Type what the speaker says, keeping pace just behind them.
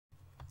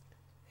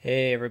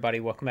Hey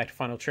everybody, welcome back to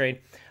Final Trade.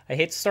 I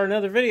hate to start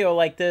another video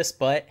like this,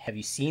 but have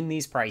you seen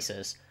these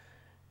prices?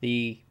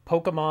 The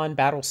Pokemon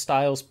Battle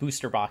Styles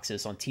booster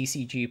boxes on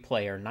TCG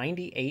Player,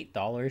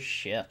 $98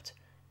 shipped.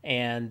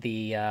 And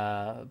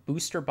the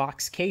booster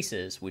box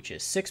cases, which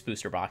is 6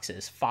 booster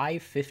boxes,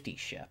 $550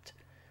 shipped.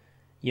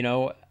 You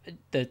know,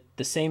 the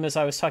same as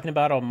I was talking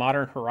about on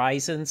Modern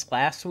Horizons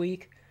last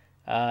week.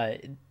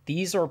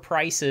 These are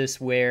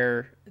prices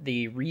where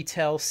the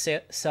retail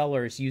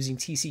sellers using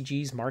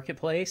TCG's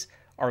marketplace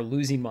are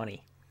losing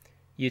money.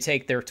 You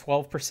take their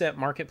 12%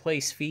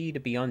 marketplace fee to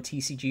be on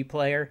TCG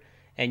Player,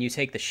 and you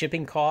take the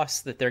shipping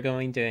costs that they're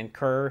going to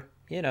incur,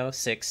 $6,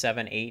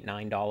 $7, $8,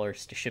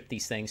 $9 to ship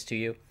these things to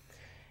you.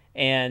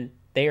 And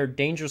they are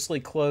dangerously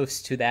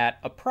close to that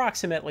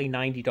approximately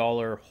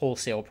 $90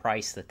 wholesale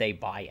price that they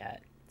buy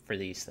at for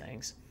these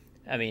things.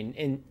 I mean,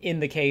 in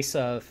the case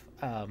of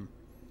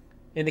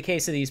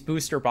these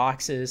booster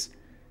boxes,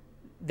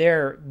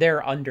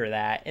 they're under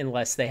that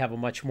unless they have a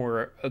much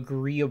more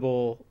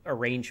agreeable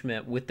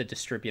arrangement with the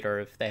distributor.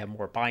 If they have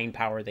more buying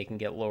power, they can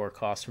get lower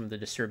costs from the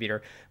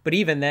distributor. But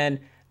even then,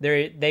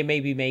 they may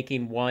be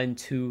making $1,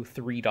 $2,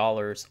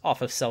 $3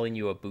 off of selling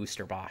you a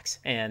booster box,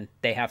 and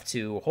they have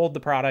to hold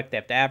the product, they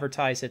have to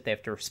advertise it, they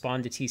have to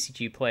respond to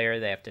TCG Player,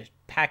 they have to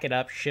pack it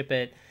up, ship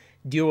it,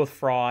 deal with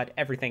fraud,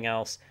 everything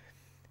else.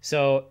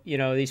 So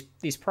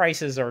these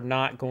prices are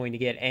not going to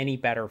get any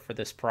better for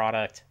this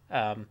product.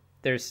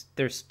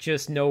 There's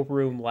just no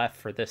room left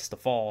for this to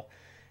fall.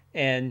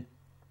 And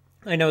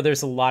I know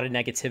there's a lot of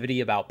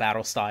negativity about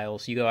battle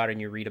styles. You go out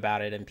and you read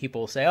about it and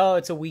people say, oh,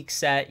 it's a weak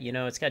set,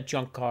 it's got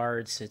junk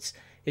cards, it's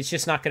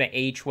just not going to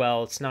age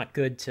well, it's not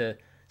good to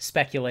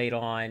speculate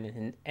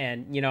on.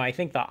 And I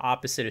think the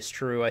opposite is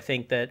true. I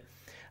think that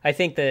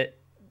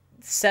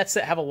sets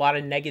that have a lot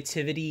of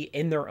negativity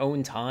in their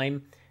own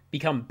time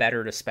become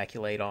better to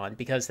speculate on,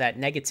 because that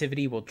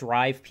negativity will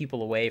drive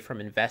people away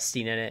from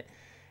investing in it.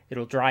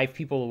 It'll drive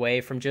people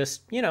away from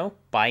just,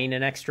 buying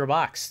an extra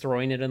box,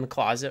 throwing it in the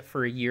closet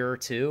for a year or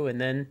two,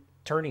 and then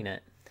turning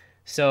it.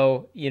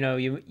 So,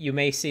 you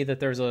may see that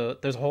there's a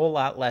whole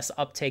lot less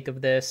uptake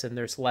of this, and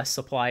there's less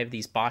supply of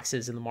these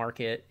boxes in the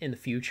market in the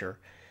future.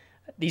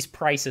 These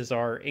prices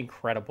are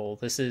incredible.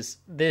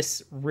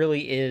 This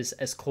really is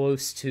as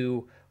close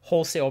to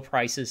wholesale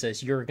prices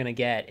as you're going to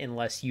get,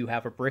 unless you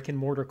have a brick and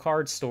mortar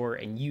card store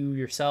and you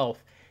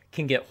yourself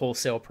can get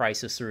wholesale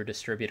prices through a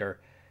distributor.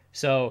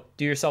 So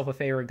do yourself a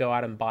favor, go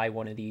out and buy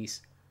one of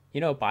these.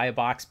 Buy a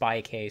box, buy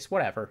a case,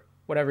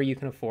 whatever you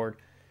can afford.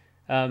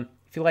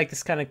 If you like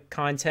this kind of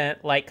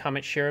content, like,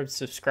 comment, share,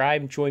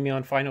 subscribe. Join me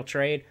on Final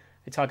Trade.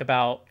 I talk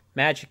about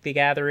Magic the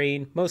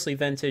Gathering, mostly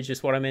vintage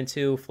is what I'm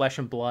into, Flesh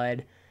and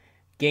Blood,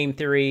 game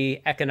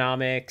theory,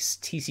 economics,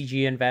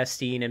 TCG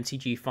investing,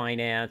 MTG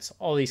finance,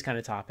 all these kind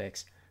of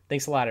topics.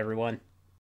 Thanks a lot, everyone.